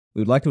We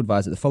would like to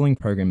advise that the following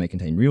program may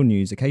contain real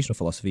news, occasional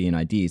philosophy, and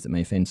ideas that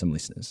may offend some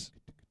listeners.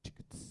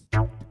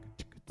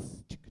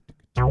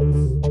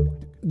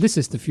 This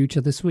is The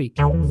Future This Week.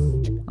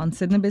 On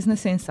Sydney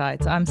Business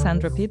Insights, I'm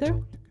Sandra Peter.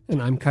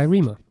 And I'm Kai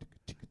Riemer.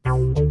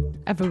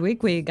 Every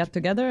week we get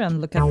together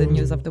and look at the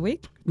news of the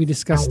week. We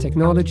discuss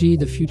technology,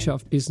 the future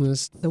of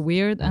business, The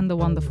weird and the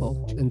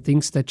wonderful. and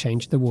things that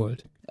change the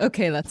world.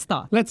 Okay, let's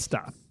start. Let's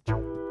start.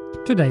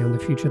 Today on The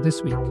Future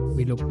This Week,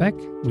 we look back,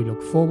 we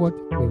look forward,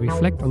 we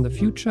reflect on the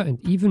future and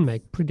even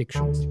make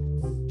predictions.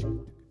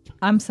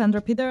 I'm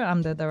Sandra Peter.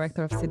 I'm the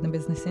director of Sydney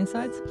Business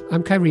Insights.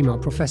 I'm Kai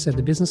Riemer, professor at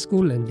the Business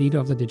School and leader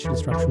of the Digital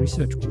Disruption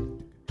Research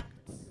Group.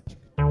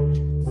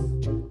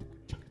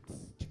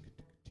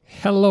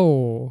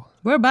 Hello.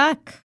 We're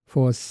back.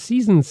 For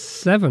season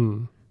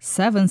 7.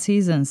 7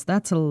 seasons.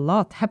 That's a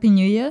lot. Happy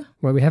New Year.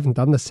 Well, we haven't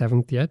done the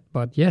 7th yet,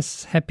 but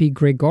yes, happy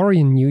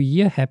Gregorian New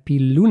Year, happy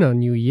Lunar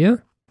New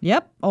Year.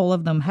 Yep, all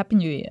of them. Happy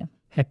New Year.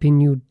 Happy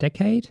New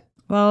Decade.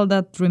 Well,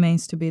 that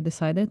remains to be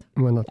decided.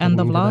 We're not End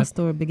of getting into last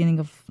or beginning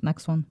of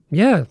next one.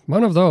 Yeah,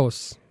 one of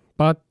those.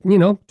 But,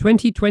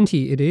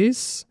 2020 it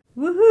is.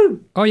 Woohoo!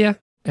 Oh, yeah.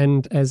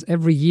 And as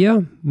every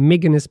year,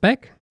 Megan is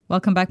back.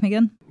 Welcome back,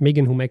 Megan.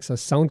 Megan, who makes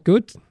us sound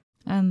good.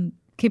 And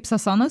keeps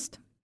us honest.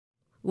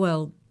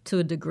 Well, to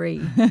a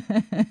degree.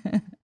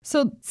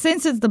 So,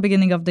 since it's the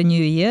beginning of the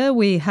new year,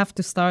 we have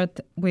to start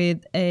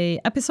with an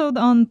episode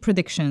on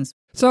predictions.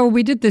 So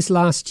we did this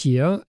last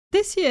year.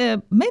 This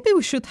year, maybe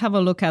we should have a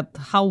look at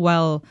how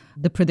well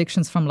the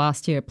predictions from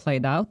last year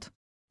played out.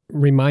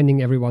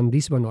 Reminding everyone,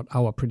 these were not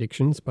our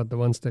predictions, but the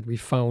ones that we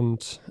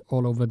found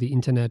all over the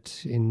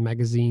internet in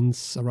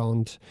magazines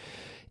around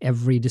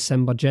every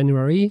December,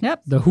 January.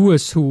 Yep. The who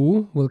is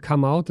who will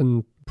come out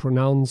and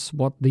pronounce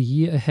what the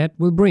year ahead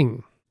will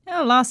bring.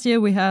 Yeah, last year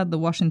we had the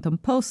Washington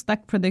Post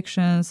tech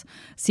predictions,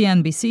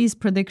 CNBC's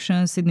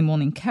predictions, Sydney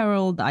Morning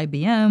Herald,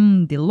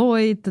 IBM,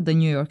 Deloitte, the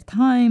New York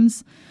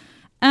Times,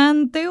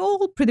 and they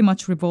all pretty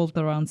much revolved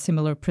around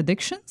similar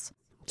predictions.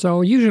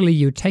 So usually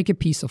you take a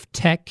piece of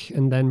tech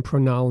and then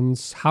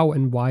pronounce how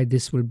and why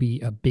this will be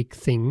a big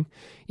thing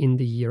in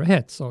the year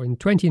ahead. So in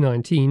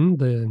 2019,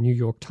 the New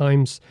York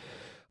Times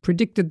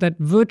predicted that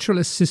virtual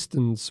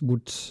assistants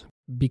would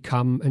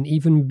become an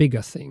even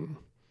bigger thing.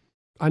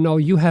 I know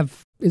you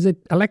have, is it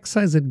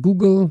Alexa, is it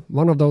Google?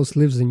 One of those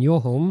lives in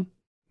your home.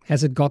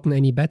 Has it gotten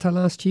any better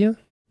last year?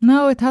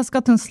 No, it has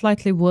gotten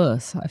slightly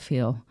worse, I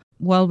feel.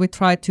 Well, we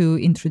tried to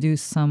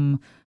introduce some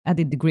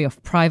added degree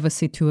of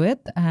privacy to it,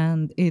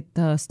 and it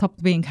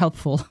stopped being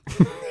helpful.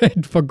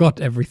 It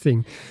forgot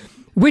everything.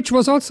 Which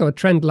was also a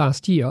trend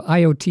last year,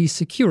 IoT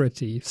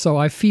security. So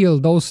I feel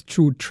those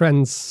two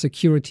trends,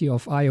 security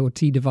of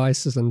IoT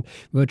devices and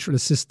virtual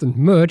assistant,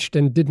 merged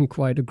and didn't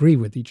quite agree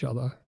with each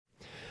other.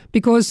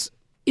 Because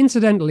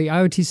incidentally,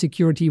 IoT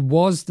security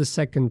was the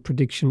second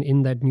prediction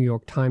in that New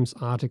York Times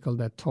article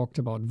that talked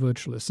about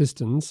virtual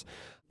assistants.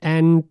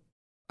 And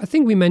I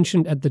think we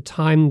mentioned at the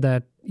time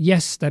that,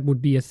 yes, that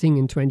would be a thing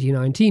in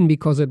 2019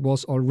 because it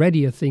was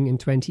already a thing in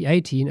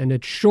 2018, and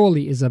it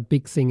surely is a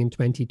big thing in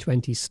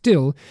 2020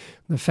 still.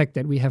 The fact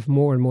that we have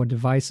more and more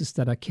devices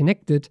that are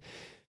connected,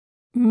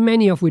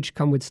 many of which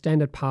come with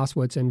standard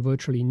passwords and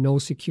virtually no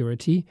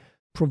security,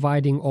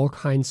 providing all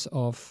kinds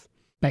of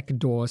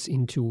backdoors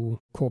into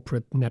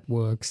corporate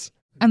networks.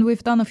 And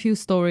we've done a few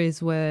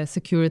stories where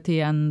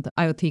security and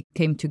IoT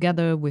came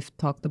together. We've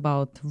talked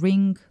about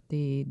Ring,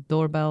 the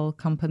doorbell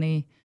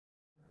company.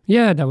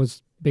 Yeah, there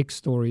was big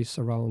stories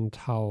around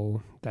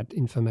how that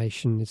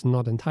information is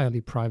not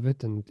entirely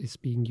private and is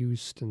being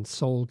used and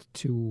sold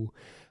to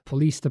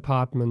police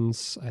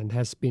departments and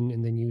has been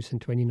in the news in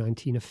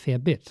 2019 a fair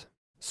bit.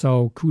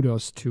 So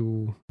kudos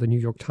to the New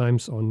York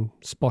Times on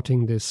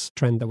spotting this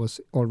trend that was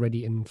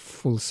already in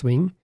full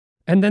swing.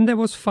 And then there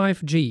was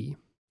 5G.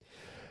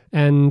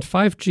 And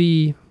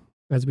 5G,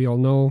 as we all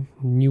know,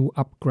 new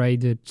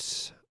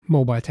upgraded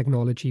mobile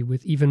technology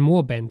with even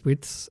more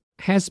bandwidth,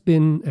 has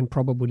been and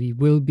probably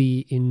will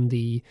be in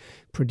the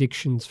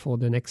predictions for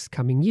the next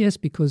coming years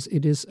because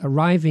it is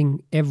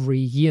arriving every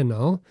year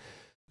now.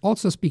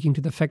 Also speaking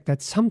to the fact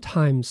that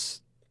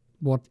sometimes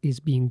what is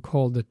being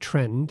called a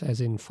trend, as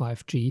in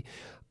 5G,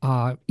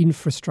 are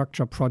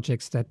infrastructure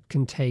projects that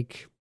can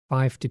take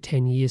 5 to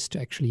 10 years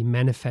to actually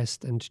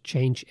manifest and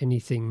change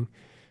anything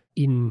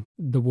in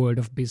the world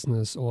of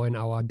business or in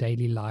our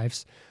daily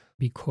lives,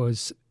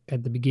 because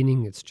at the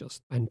beginning it's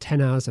just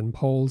antennas and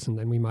poles, and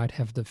then we might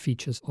have the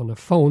features on a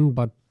phone,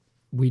 but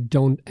we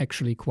don't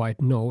actually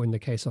quite know, in the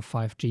case of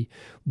 5G,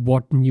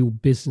 what new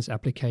business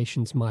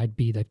applications might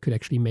be that could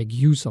actually make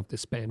use of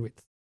this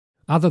bandwidth.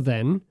 Other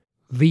than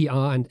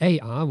VR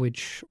and AR,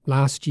 which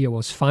last year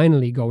was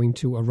finally going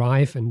to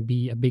arrive and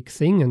be a big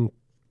thing, and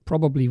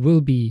probably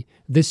will be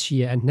this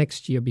year and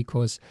next year,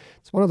 because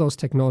it's one of those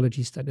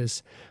technologies that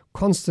is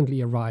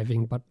constantly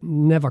arriving but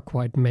never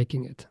quite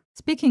making it.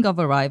 Speaking of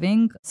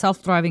arriving,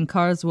 self-driving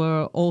cars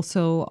were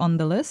also on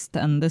the list,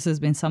 and this has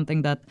been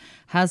something that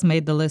has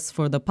made the list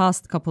for the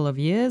past couple of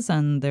years,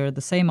 and they're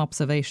the same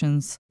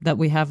observations that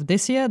we have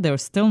this year. They're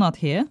still not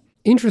here.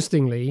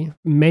 Interestingly,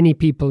 many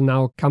people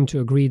now come to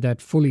agree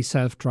that fully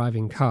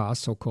self-driving cars,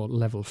 so-called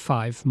level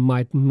 5,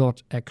 might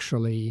not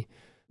actually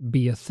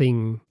be a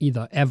thing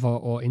either ever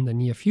or in the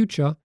near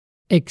future,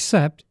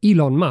 except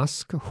Elon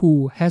Musk,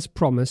 who has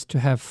promised to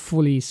have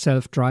fully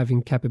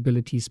self-driving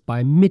capabilities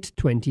by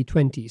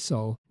mid-2020.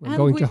 So we're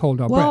going to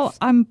hold our breath. Well,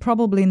 I'm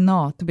probably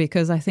not,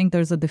 because I think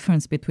there's a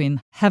difference between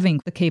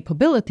having the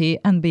capability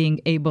and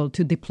being able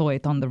to deploy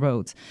it on the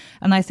roads.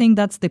 And I think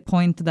that's the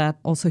point that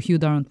also Hugh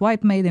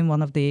Darrant-White made in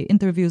one of the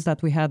interviews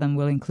that we had, and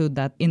we'll include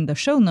that in the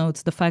show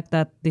notes, the fact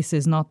that this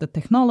is not the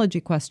technology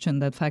question,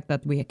 the fact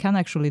that we can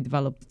actually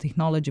develop the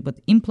technology, but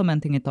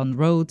implementing it on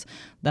roads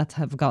that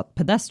have got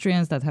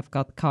pedestrians, that have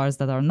got cars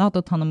that are not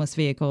autonomous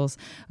vehicles,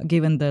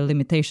 given the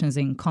limitations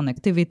in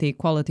connectivity,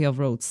 quality of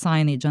road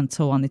signage, and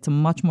so on. It's a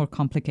much more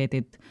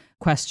complicated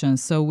question.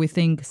 So we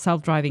think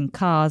self-driving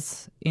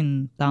cars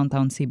in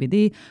downtown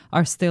CBD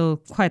are still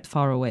quite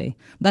far away.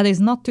 That is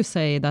not to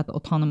say that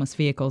autonomous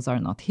vehicles are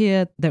not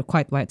here. They're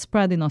quite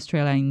widespread in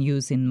Australia in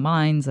use in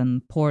mines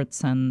and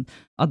ports and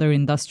other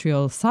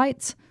industrial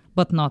sites,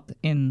 but not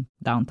in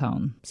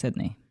downtown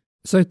Sydney.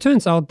 So it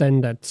turns out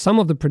then that some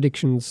of the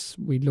predictions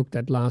we looked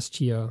at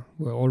last year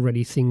were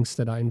already things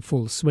that are in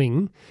full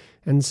swing,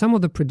 and some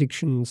of the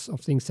predictions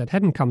of things that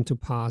hadn't come to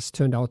pass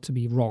turned out to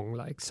be wrong,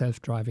 like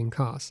self-driving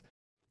cars.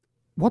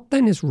 What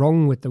then is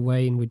wrong with the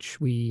way in which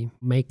we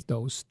make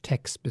those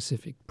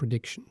tech-specific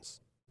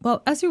predictions?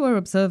 Well, as you were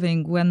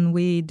observing, when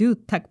we do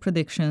tech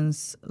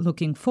predictions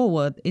looking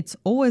forward, it's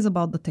always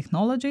about the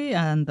technology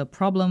and the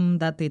problem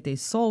that it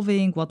is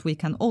solving, what we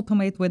can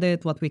automate with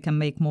it, what we can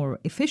make more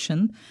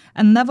efficient,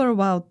 and never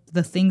about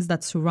the things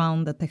that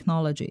surround the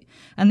technology.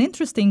 And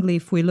interestingly,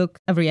 if we look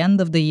every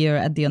end of the year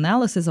at the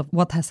analysis of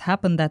what has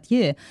happened that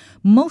year,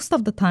 most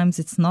of the times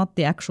it's not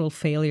the actual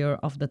failure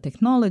of the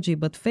technology,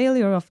 but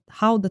failure of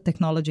how the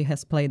technology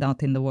has played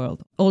out in the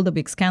world. All the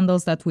big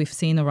scandals that we've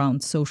seen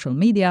around social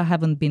media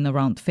haven't been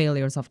around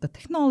failures of the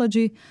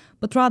technology,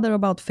 but rather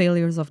about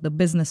failures of the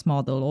business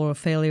model or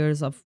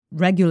failures of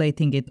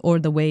regulating it or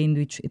the way in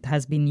which it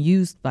has been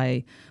used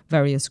by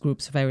various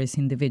groups, various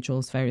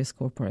individuals, various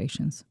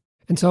corporations.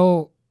 And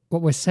so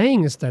what we're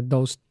saying is that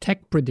those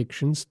tech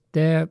predictions,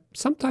 they're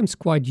sometimes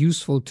quite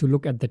useful to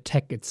look at the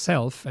tech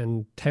itself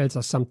and tells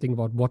us something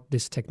about what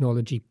this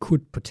technology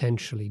could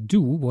potentially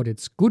do, what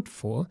it's good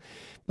for.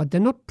 But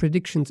they're not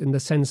predictions in the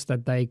sense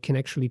that they can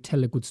actually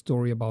tell a good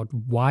story about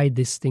why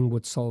this thing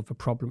would solve a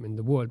problem in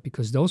the world,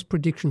 because those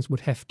predictions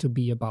would have to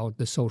be about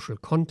the social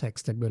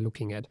context that we're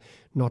looking at,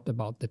 not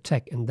about the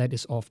tech, and that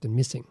is often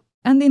missing.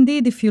 And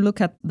indeed, if you look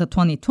at the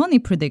 2020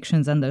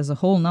 predictions, and there's a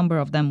whole number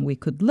of them we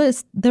could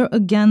list, they're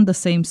again the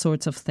same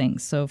sorts of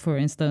things. So, for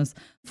instance,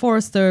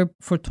 Forrester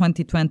for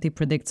 2020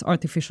 predicts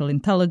artificial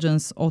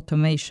intelligence,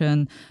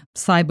 automation,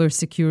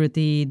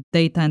 cybersecurity,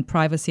 data and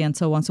privacy, and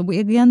so on. So we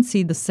again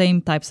see the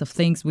same types of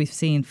things we've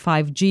seen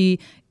 5G,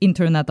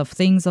 Internet of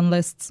Things on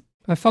lists.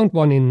 I found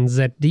one in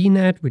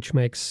ZDNet, which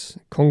makes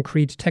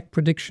concrete tech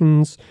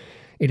predictions.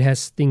 It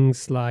has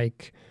things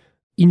like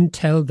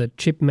Intel, the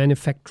chip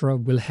manufacturer,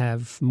 will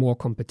have more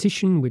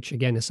competition, which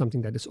again is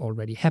something that is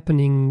already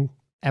happening.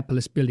 Apple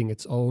is building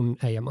its own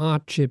AMR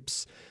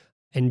chips.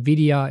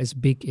 Nvidia is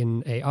big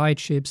in AI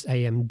chips.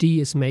 AMD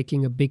is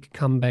making a big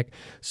comeback.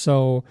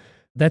 So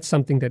that's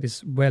something that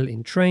is well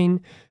in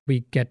train. We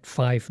get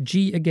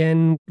 5G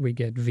again. We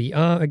get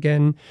VR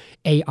again.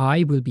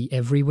 AI will be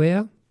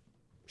everywhere.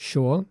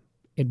 Sure,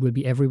 it will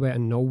be everywhere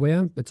and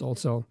nowhere. It's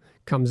also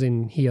comes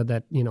in here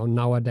that,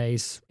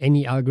 nowadays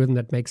any algorithm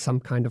that makes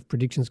some kind of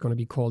prediction is going to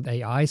be called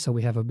AI. So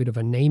we have a bit of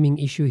a naming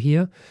issue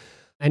here.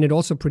 And it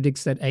also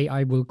predicts that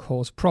AI will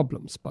cause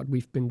problems. But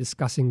we've been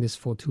discussing this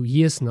for 2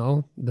 years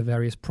now, the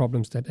various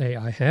problems that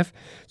AI have.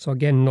 So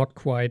again, not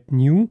quite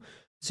new.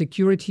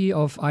 Security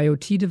of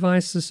IoT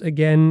devices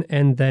again,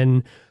 and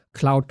then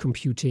cloud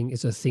computing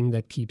is a thing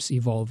that keeps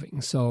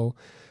evolving. So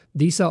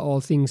these are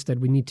all things that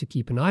we need to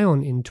keep an eye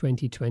on in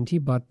 2020,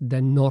 but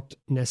they're not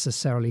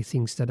necessarily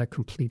things that are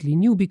completely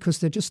new because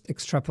they're just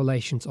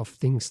extrapolations of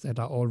things that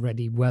are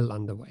already well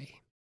underway.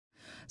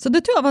 So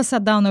the two of us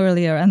sat down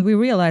earlier and we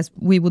realized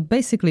we would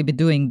basically be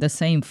doing the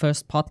same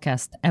first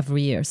podcast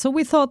every year. So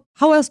we thought,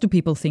 how else do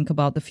people think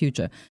about the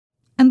future?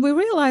 And we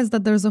realized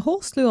that there's a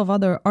whole slew of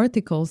other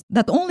articles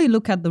that only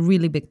look at the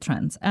really big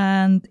trends.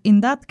 And in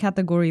that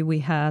category, we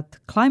had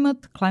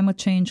climate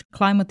change,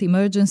 climate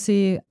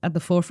emergency at the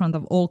forefront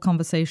of all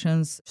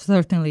conversations,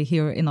 certainly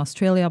here in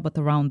Australia, but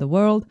around the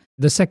world.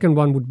 The second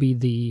one would be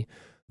the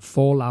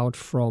fallout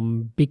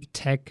from big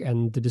tech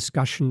and the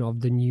discussion of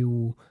the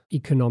new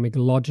economic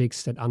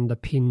logics that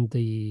underpin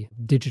the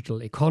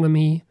digital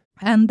economy.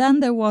 And then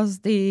there was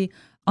the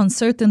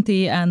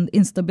uncertainty and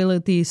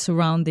instability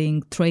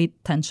surrounding trade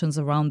tensions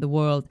around the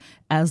world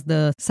as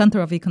the center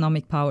of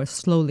economic power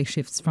slowly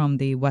shifts from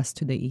the west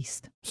to the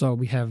east. So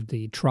we have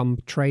the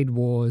Trump trade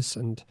wars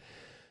and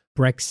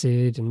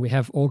Brexit, and we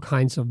have all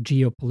kinds of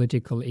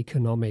geopolitical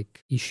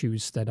economic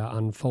issues that are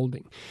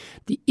unfolding.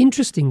 The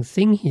interesting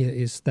thing here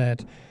is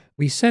that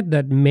we said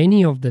that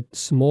many of the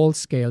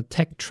small-scale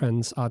tech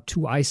trends are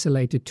too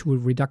isolated, too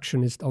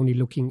reductionist, only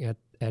looking at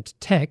at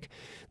tech,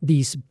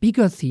 these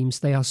bigger themes,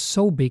 they are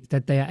so big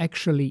that they are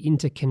actually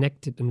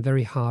interconnected and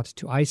very hard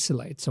to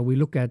isolate. So we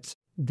look at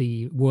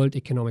the World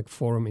Economic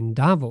Forum in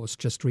Davos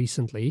just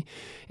recently,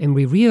 and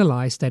we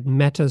realize that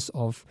matters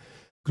of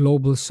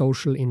global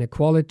social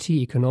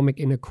inequality, economic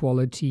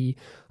inequality,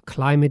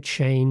 climate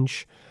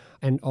change,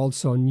 and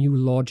also new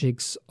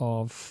logics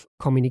of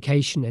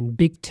communication and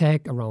big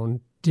tech around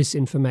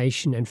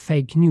disinformation and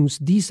fake news.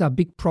 These are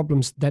big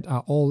problems that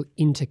are all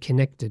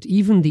interconnected.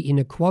 Even the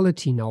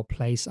inequality now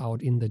plays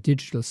out in the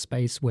digital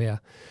space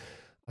where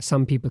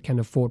some people can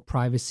afford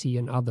privacy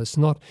and others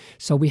not.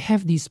 So we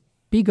have these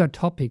bigger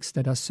topics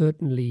that are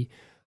certainly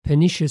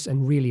pernicious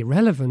and really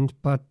relevant,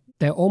 but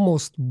they're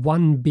almost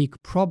one big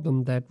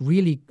problem that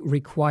really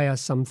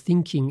requires some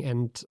thinking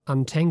and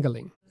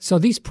untangling. So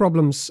these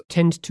problems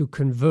tend to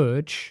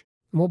converge.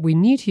 What we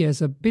need here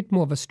is a bit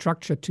more of a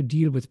structure to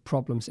deal with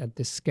problems at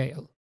this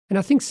scale. And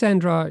I think,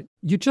 Sandra,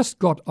 you just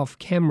got off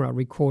camera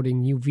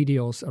recording new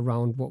videos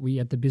around what we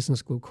at the business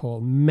school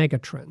call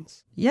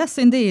megatrends. Yes,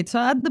 indeed. So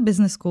at the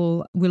business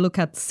school, we look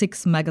at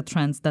 6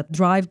 megatrends that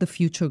drive the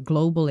future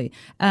globally.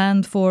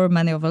 And for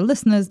many of our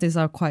listeners, these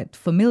are quite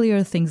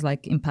familiar, things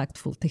like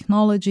impactful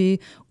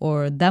technology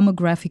or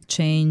demographic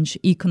change,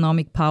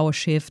 economic power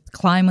shift,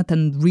 climate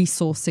and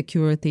resource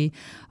security,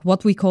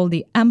 what we call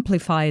the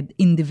amplified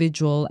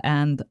individual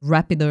and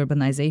rapid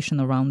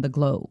urbanization around the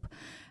globe.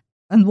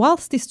 And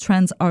whilst these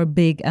trends are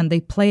big and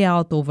they play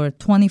out over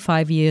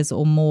 25 years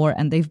or more,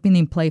 and they've been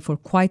in play for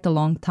quite a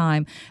long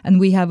time, and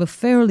we have a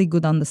fairly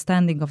good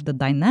understanding of the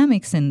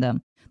dynamics in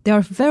them, they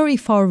are very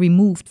far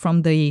removed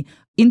from the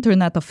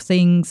Internet of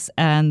Things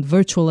and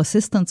virtual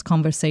assistants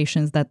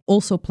conversations that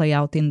also play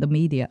out in the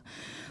media.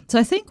 So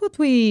I think what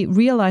we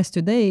realize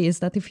today is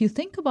that if you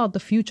think about the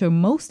future,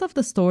 most of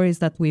the stories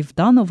that we've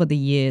done over the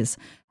years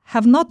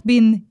have not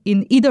been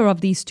in either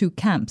of these two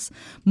camps.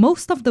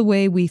 Most of the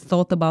way we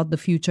thought about the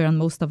future and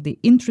most of the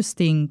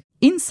interesting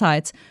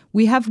insights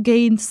we have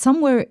gained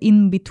somewhere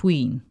in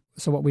between.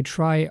 So what we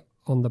try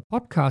on the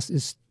podcast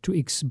is to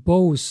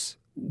expose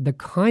the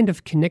kind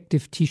of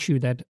connective tissue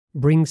that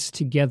brings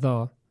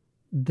together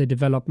the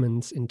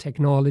developments in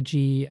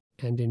technology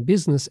and in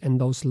business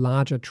and those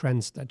larger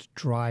trends that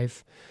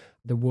drive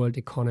the world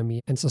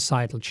economy and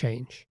societal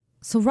change.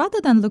 So rather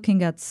than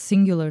looking at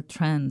singular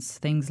trends,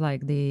 things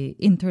like the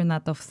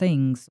Internet of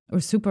Things or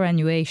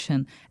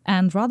superannuation,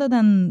 and rather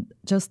than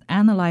just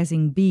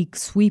analyzing big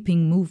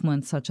sweeping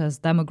movements such as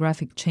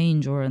demographic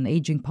change or an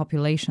aging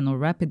population or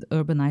rapid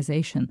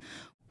urbanization,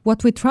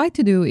 what we try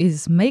to do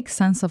is make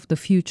sense of the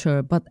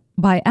future, but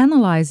by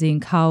analyzing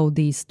how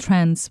these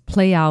trends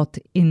play out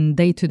in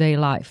day-to-day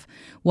life.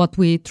 What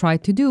we try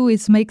to do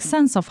is make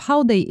sense of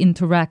how they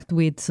interact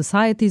with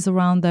societies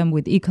around them,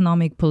 with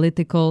economic,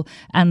 political,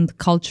 and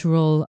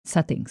cultural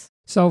settings.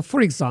 So,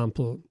 for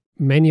example,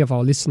 many of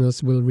our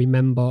listeners will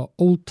remember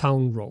Old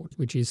Town Road,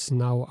 which is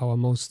now our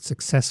most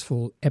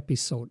successful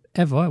episode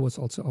ever. It was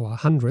also our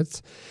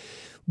 100th,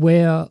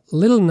 where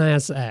Lil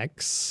Nas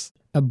X,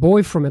 a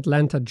boy from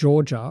Atlanta,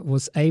 Georgia,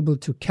 was able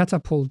to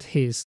catapult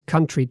his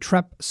country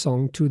trap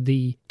song to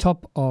the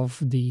top of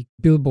the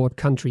Billboard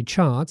country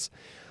charts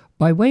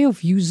by way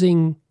of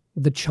using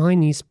the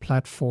Chinese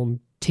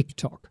platform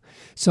TikTok.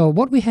 So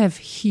what we have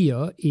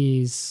here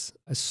is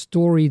a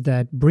story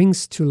that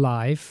brings to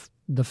life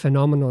the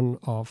phenomenon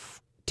of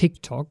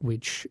TikTok,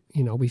 which,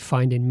 we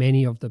find in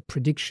many of the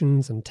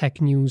predictions and tech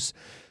news,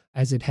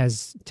 as it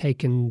has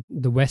taken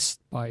the West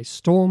by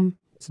storm.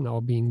 It's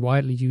now being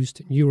widely used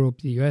in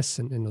Europe, the US,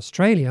 and in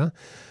Australia,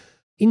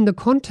 in the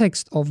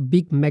context of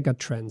big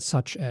megatrends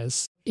such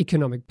as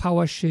economic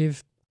power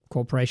shift,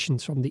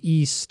 corporations from the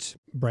East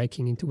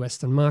breaking into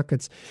Western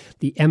markets,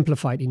 the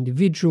amplified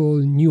individual,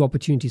 new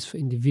opportunities for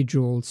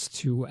individuals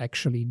to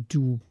actually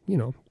do,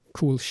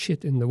 cool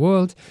shit in the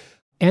world,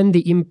 and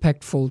the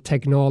impactful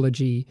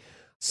technology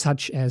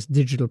such as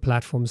digital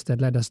platforms that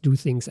let us do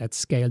things at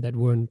scale that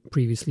weren't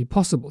previously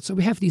possible. So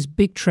we have these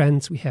big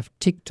trends, we have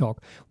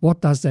TikTok. What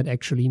does that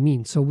actually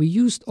mean? So we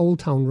used Old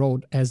Town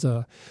Road as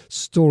a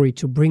story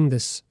to bring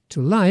this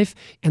to life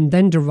and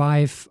then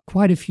derive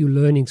quite a few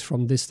learnings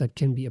from this that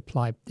can be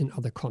applied in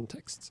other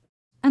contexts.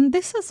 And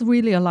this has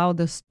really allowed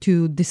us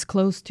to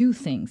disclose two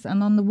things.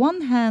 And on the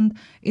one hand,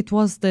 it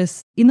was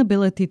this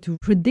inability to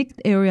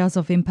predict areas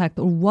of impact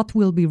or what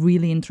will be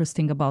really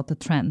interesting about the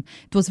trend.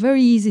 It was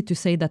very easy to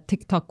say that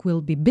TikTok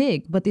will be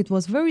big, but it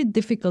was very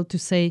difficult to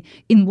say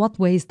in what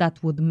ways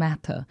that would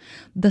matter.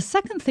 The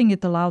second thing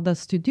it allowed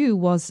us to do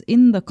was,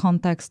 in the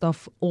context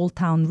of Old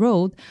Town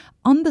Road,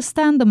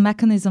 understand the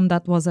mechanism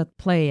that was at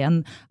play.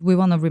 And we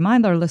want to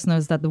remind our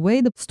listeners that the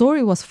way the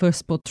story was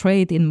first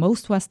portrayed in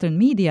most Western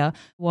media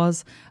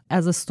was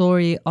as a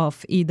story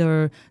of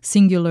either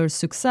singular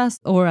success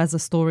or as a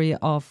story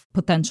of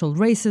potential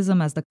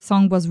racism, as the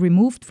song was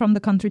removed from the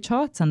country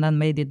charts and then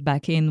made it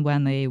back in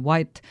when a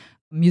white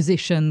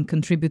musician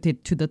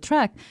contributed to the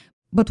track.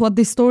 But what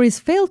these stories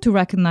failed to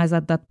recognize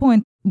at that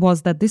point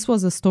was that this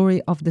was a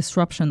story of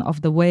disruption,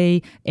 of the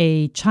way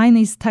a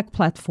Chinese tech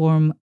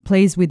platform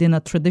plays within a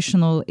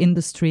traditional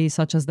industry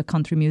such as the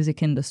country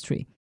music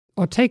industry.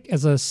 Or take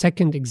as a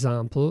second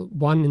example,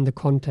 one in the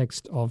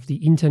context of the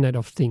Internet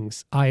of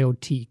Things,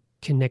 IoT,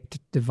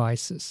 connected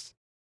devices.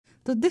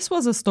 This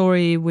was a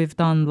story we've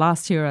done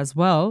last year as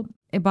well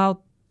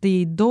about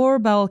the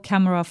doorbell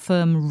camera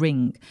firm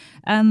Ring.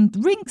 And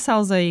Ring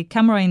sells a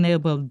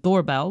camera-enabled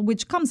doorbell,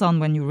 which comes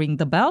on when you ring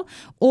the bell,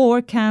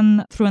 or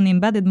can, through an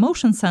embedded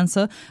motion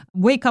sensor,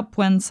 wake up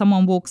when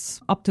someone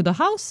walks up to the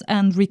house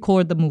and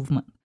record the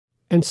movement.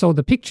 And so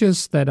the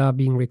pictures that are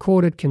being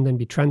recorded can then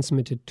be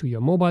transmitted to your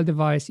mobile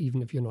device,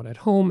 even if you're not at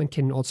home, and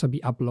can also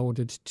be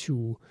uploaded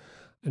to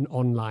an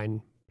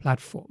online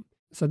platform.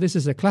 So this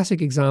is a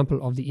classic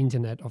example of the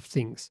Internet of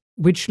Things,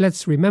 which,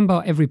 let's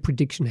remember, every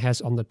prediction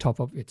has on the top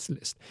of its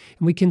list.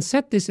 And we can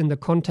set this in the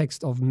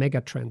context of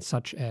megatrends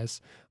such as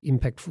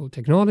impactful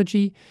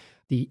technology,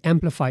 the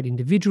amplified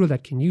individual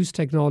that can use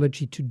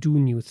technology to do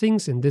new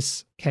things, in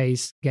this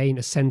case, gain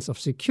a sense of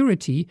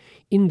security,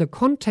 in the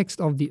context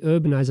of the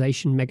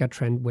urbanization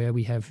megatrend, where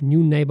we have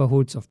new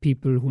neighborhoods of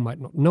people who might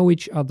not know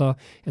each other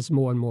as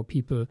more and more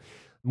people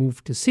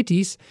move to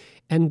cities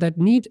and that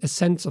need a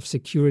sense of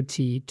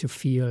security to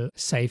feel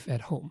safe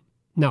at home.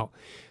 Now,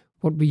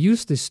 what we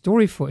use this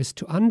story for is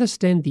to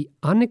understand the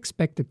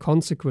unexpected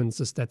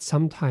consequences that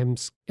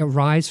sometimes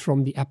arise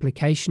from the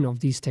application of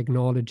these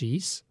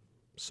technologies,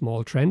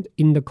 small trend,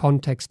 in the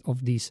context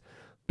of these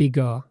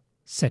bigger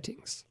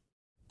settings.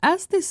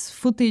 As this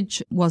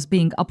footage was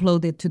being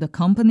uploaded to the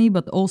company,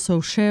 but also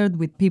shared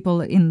with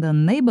people in the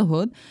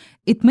neighborhood,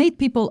 it made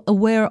people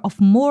aware of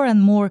more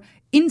and more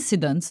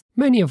incidents.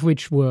 Many of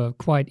which were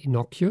quite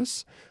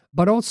innocuous,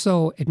 but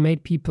also it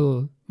made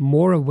people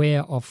more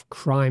aware of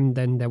crime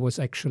than there was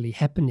actually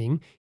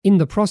happening, in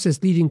the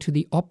process leading to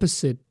the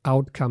opposite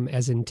outcome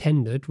as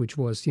intended, which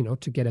was,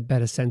 to get a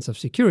better sense of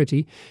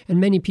security, and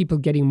many people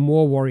getting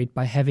more worried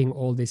by having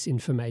all this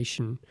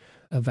information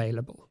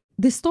available.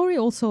 This story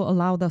also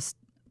allowed us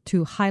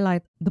to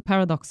highlight the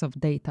paradox of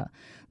data.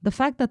 The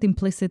fact that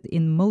implicit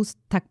in most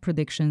tech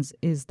predictions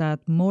is that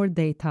more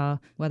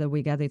data, whether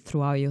we get it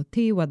through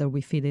IoT, whether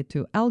we feed it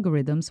to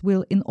algorithms,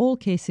 will in all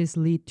cases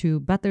lead to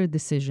better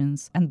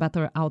decisions and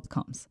better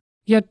outcomes.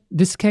 Yet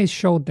this case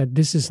showed that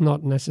this is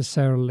not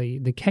necessarily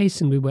the case,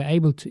 and we were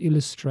able to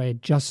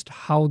illustrate just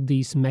how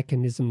these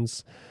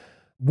mechanisms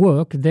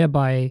work,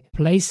 thereby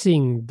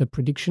placing the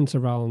predictions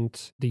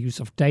around the use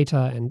of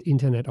data and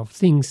Internet of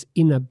Things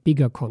in a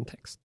bigger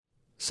context.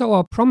 So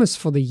our promise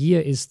for the year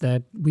is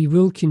that we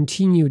will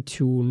continue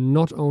to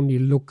not only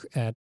look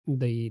at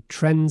the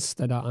trends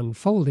that are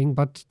unfolding,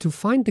 but to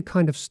find the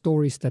kind of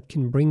stories that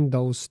can bring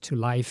those to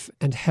life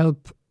and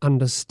help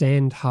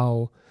understand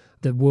how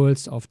the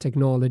worlds of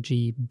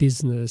technology,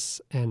 business,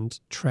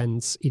 and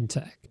trends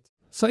interact.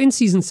 So in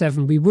Season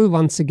 7, we will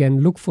once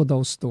again look for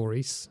those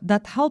stories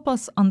that help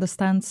us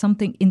understand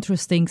something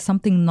interesting,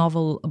 something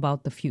novel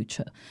about the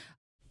future.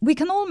 We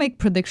can all make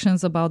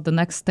predictions about the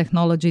next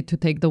technology to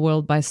take the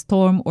world by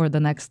storm, or the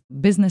next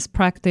business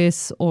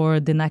practice, or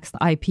the next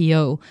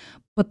IPO.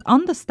 But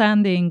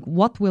understanding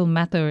what will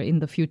matter in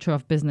the future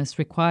of business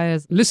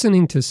requires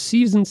listening to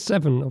Season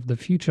 7 of The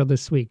Future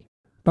This Week.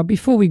 But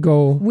before we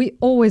go, we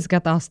always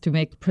get asked to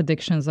make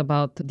predictions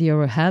about the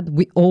year ahead.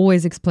 We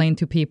always explain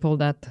to people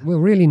that we're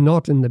really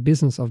not in the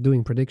business of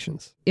doing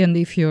predictions. And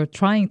if you're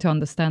trying to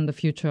understand the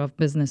future of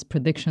business,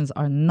 predictions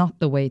are not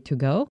the way to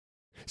go.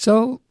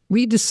 So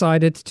we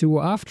decided to,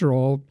 after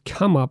all,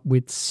 come up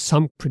with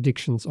some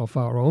predictions of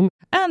our own.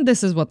 And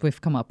this is what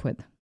we've come up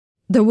with.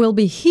 There will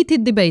be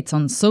heated debates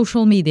on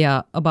social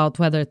media about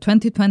whether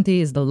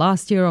 2020 is the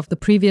last year of the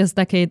previous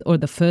decade or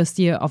the first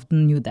year of the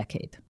new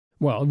decade.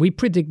 Well, we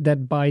predict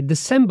that by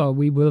December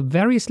we will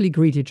variously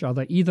greet each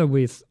other either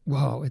with,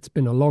 wow, it's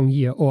been a long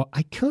year, or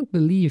I can't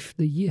believe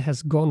the year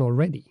has gone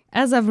already.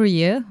 As every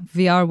year,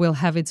 VR will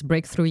have its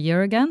breakthrough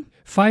year again.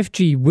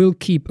 5G will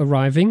keep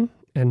arriving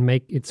and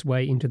make its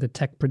way into the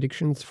tech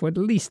predictions for at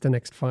least the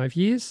next 5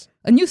 years.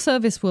 A new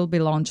service will be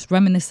launched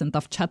reminiscent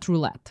of chat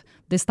roulette,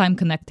 this time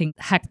connecting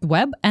hacked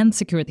web and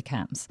security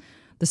cams.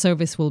 The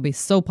service will be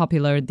so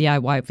popular,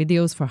 DIY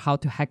videos for how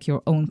to hack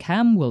your own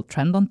cam will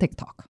trend on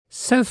TikTok.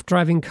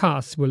 Self-driving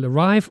cars will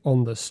arrive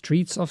on the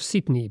streets of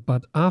Sydney,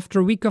 but after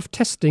a week of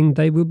testing,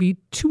 they will be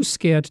too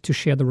scared to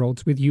share the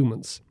roads with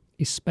humans,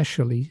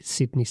 especially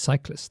Sydney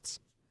cyclists.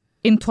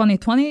 In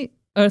 2020,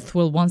 Earth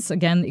will once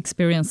again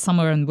experience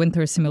summer and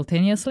winter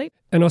simultaneously.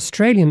 An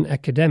Australian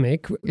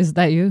academic... Is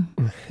that you?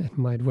 It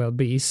might well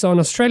be. So an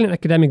Australian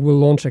academic will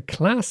launch a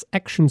class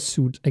action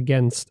suit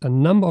against a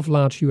number of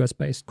large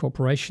US-based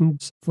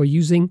corporations for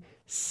using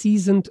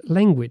seasoned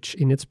language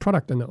in its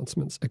product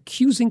announcements,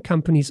 accusing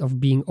companies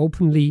of being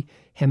openly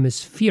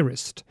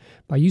hemispherist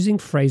by using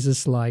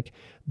phrases like,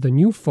 the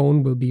new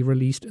phone will be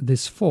released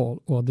this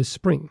fall or this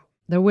spring.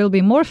 There will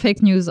be more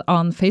fake news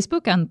on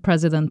Facebook, and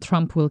President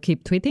Trump will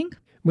keep tweeting.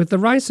 With the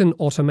rise in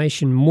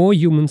automation, more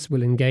humans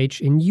will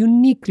engage in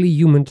uniquely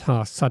human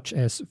tasks such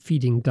as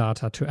feeding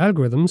data to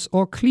algorithms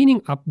or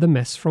cleaning up the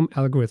mess from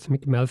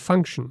algorithmic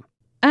malfunction.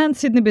 And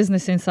Sydney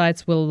Business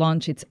Insights will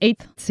launch its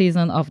 8th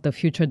season of The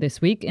Future This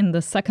Week in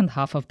the second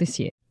half of this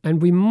year.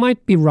 And we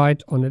might be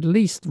right on at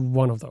least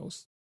one of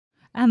those.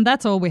 And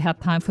that's all we had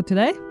time for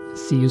today.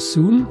 See you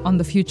soon. On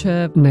the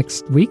future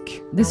Next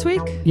week. this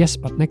week. Yes,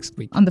 but next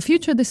week. On the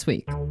future this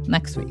week.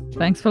 Next week.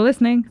 Thanks for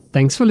listening.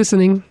 Thanks for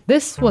listening.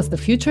 This was The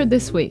Future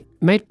This Week.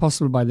 Made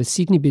possible by the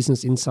Sydney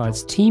Business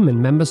Insights team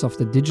and members of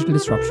the Digital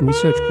Disruption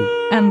Research Group.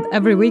 And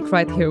every week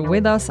right here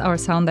with us, our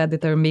sound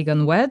editor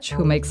Megan Wedge,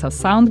 who makes us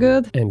sound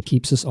good. And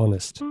keeps us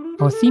honest.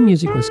 Our theme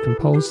music was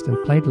composed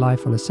and played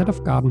live on a set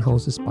of garden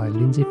hoses by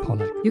Lindsay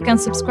Pollack. You can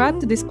subscribe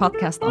to this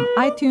podcast on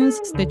iTunes,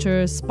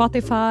 Stitcher,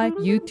 Spotify,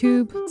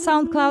 YouTube,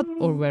 SoundCloud,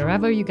 or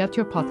wherever you get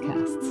your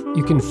podcasts.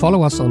 You can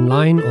follow us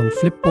online on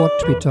Flipboard,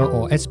 Twitter,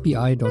 or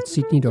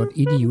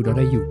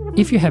sbi.sydney.edu.au.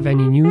 If you have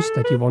any news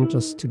that you want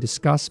us to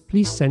discuss,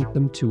 please send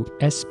them to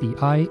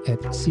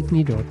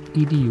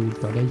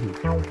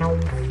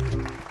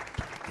sbi@sydney.edu.au.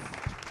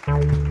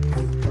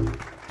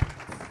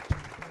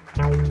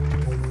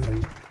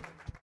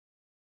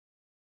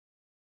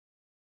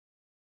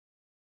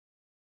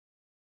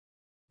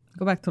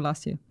 Go back to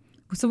last year.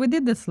 So we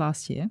did this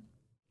last year.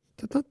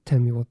 Don't tell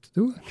me what to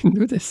do. I can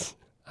do this.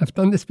 I've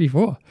done this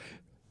before.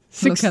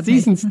 6 Look at me.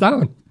 seasons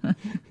down.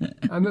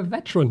 I'm a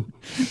veteran.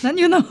 Then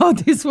you know how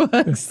this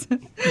works.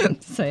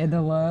 Say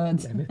the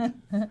words. Damn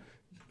it.